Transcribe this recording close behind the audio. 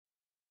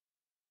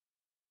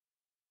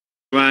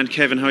Man,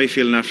 Kevin, how are you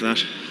feeling after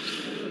that?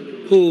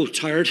 Oh,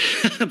 tired,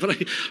 but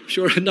I'm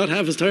sure not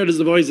half as tired as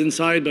the boys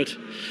inside. But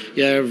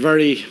yeah,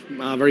 very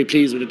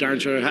pleased with it. Darn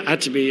sure it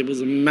had to be. It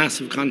was a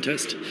massive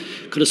contest.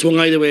 Could have swung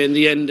either way in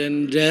the end,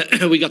 and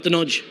we got the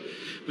nudge.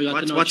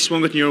 What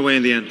swung it in your way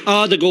in the end?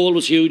 The goal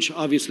was huge,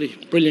 obviously.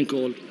 Brilliant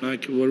goal.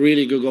 Like, a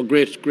really good goal.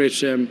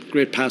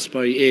 Great pass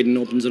by Aidan,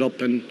 opens it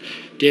up. And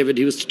David,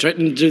 he was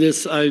threatening to do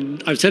this.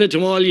 I've said it to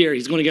him all year.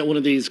 He's going to get one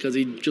of these because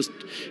he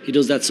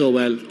does that so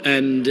well.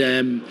 And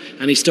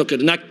he stuck it.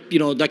 And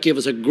that gave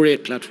us a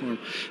great platform.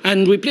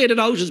 And we played it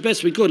out as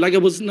best we could. Like,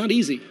 it was not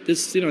easy.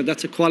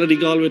 That's a quality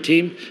Galway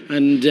team.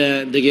 And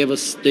they gave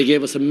us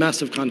a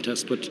massive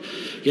contest. But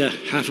yeah,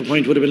 half a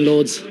point would have been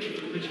loads.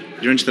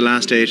 You're into the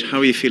last 8. How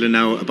are you feeling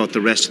now about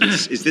the rest of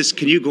this?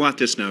 Can you go at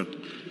this now?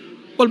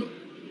 Well,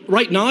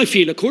 right now I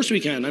feel, of course we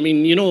can. I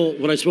mean,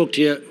 when I spoke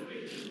to you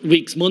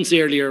months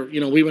earlier,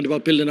 we went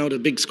about building out a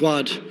big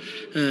squad.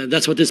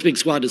 That's what this big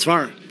squad is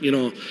for.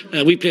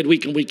 We played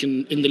week on week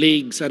in the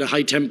leagues at a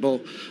high tempo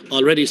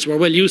already, so we're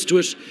well used to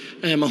it.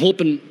 I'm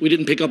hoping we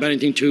didn't pick up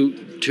anything too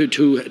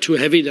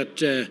heavy.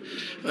 That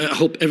I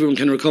hope everyone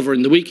can recover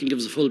in the week and give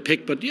us a full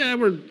pick. But yeah,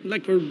 we're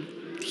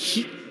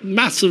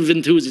massive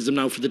enthusiasm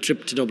now for the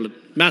trip to Dublin.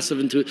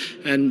 Massive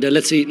enthusiasm, and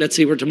let's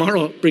see where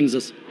tomorrow brings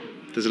us.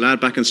 There's a lad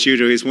back in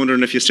studio. He's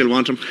wondering if you still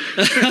want him.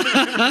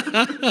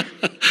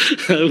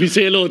 We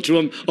say hello to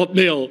him up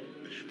Mayo.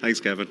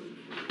 Thanks, Kevin.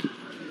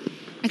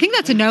 I think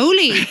that's a no,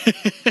 Lee.